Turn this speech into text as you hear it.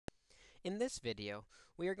In this video,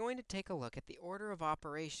 we are going to take a look at the order of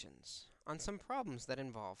operations on some problems that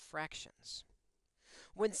involve fractions.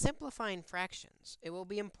 When simplifying fractions, it will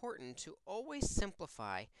be important to always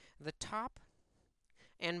simplify the top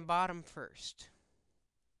and bottom first.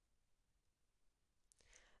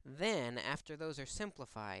 Then, after those are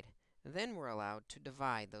simplified, then we're allowed to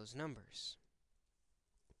divide those numbers.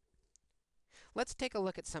 Let's take a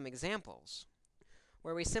look at some examples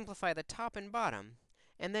where we simplify the top and bottom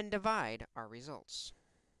and then divide our results.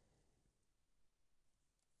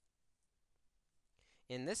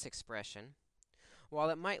 In this expression, while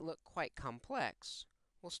it might look quite complex,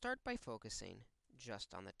 we'll start by focusing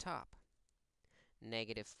just on the top.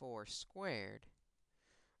 Negative 4 squared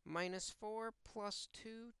minus 4 plus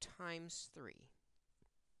 2 times 3.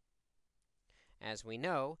 As we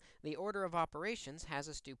know, the order of operations has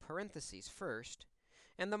us do parentheses first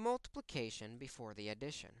and the multiplication before the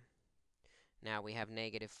addition. Now we have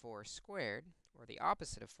negative 4 squared, or the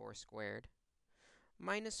opposite of 4 squared,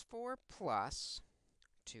 minus 4 plus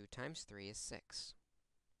 2 times 3 is 6.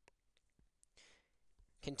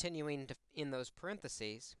 Continuing in those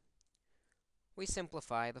parentheses, we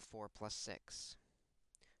simplify the 4 plus 6.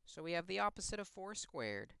 So we have the opposite of 4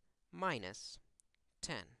 squared minus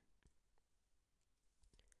 10.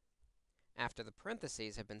 After the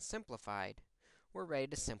parentheses have been simplified, we're ready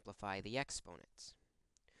to simplify the exponents.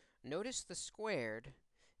 Notice the squared,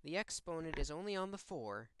 the exponent is only on the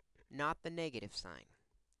 4, not the negative sign.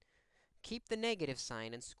 Keep the negative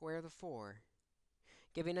sign and square the 4,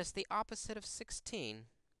 giving us the opposite of 16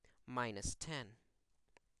 minus 10.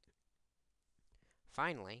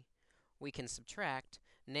 Finally, we can subtract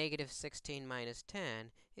negative 16 minus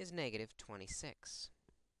 10 is negative 26.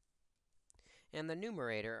 And the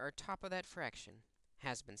numerator, or top of that fraction,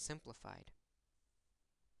 has been simplified.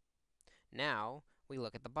 Now, we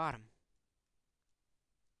look at the bottom.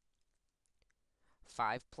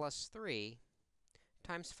 5 plus 3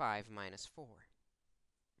 times 5 minus 4.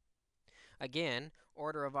 Again,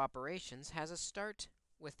 order of operations has us start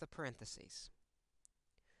with the parentheses.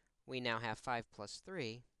 We now have 5 plus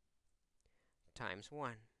 3 times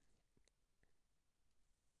 1.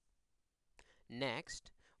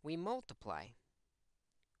 Next, we multiply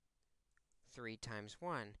 3 times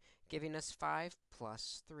 1, giving us 5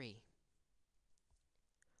 plus 3.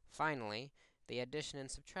 Finally, the addition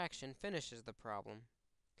and subtraction finishes the problem,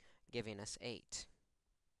 giving us 8.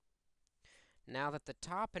 Now that the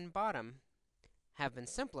top and bottom have been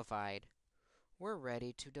simplified, we're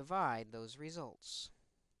ready to divide those results.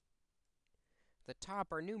 The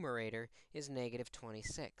top, or numerator, is negative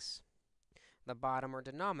 26. The bottom, or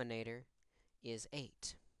denominator, is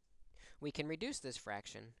 8. We can reduce this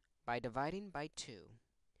fraction by dividing by 2,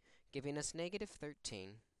 giving us negative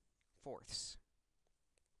 13/4.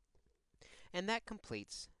 And that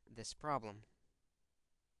completes this problem.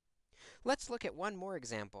 Let's look at one more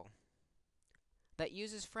example that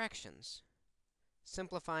uses fractions,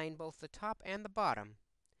 simplifying both the top and the bottom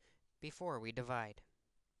before we divide.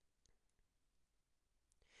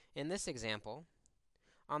 In this example,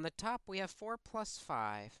 on the top we have 4 plus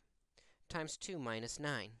 5 times 2 minus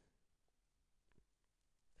 9.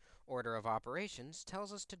 Order of operations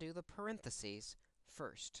tells us to do the parentheses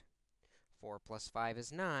first. 4 plus 5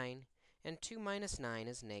 is 9, and 2 minus 9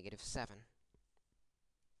 is negative 7.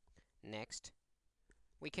 Next,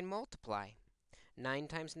 we can multiply. 9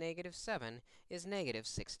 times negative 7 is negative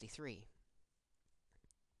 63.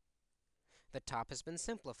 The top has been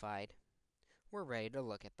simplified. We're ready to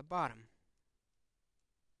look at the bottom.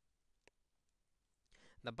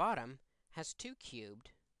 The bottom has 2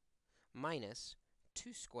 cubed minus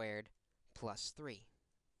 2 squared plus 3.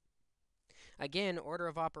 Again, order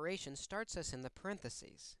of operations starts us in the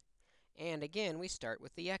parentheses. And again, we start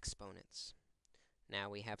with the exponents. Now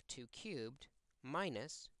we have 2 cubed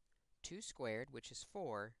minus 2 squared, which is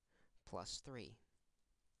 4, plus 3.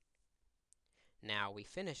 Now we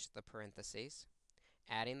finish the parentheses,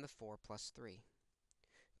 adding the 4 plus 3.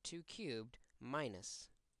 2 cubed minus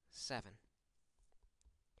 7.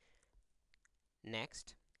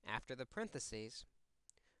 Next, after the parentheses,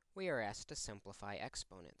 we are asked to simplify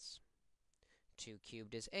exponents. 2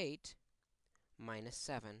 cubed is 8 minus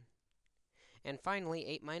 7. And finally,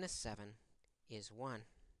 8 minus 7 is 1.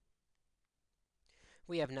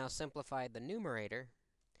 We have now simplified the numerator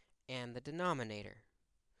and the denominator.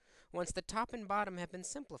 Once the top and bottom have been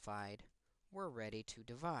simplified, we're ready to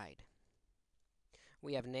divide.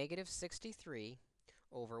 We have negative 63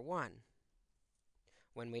 over 1.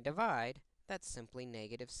 When we divide, that's simply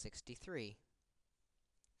negative 63.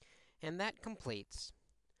 And that completes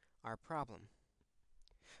our problem.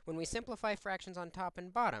 When we simplify fractions on top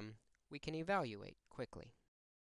and bottom, we can evaluate quickly.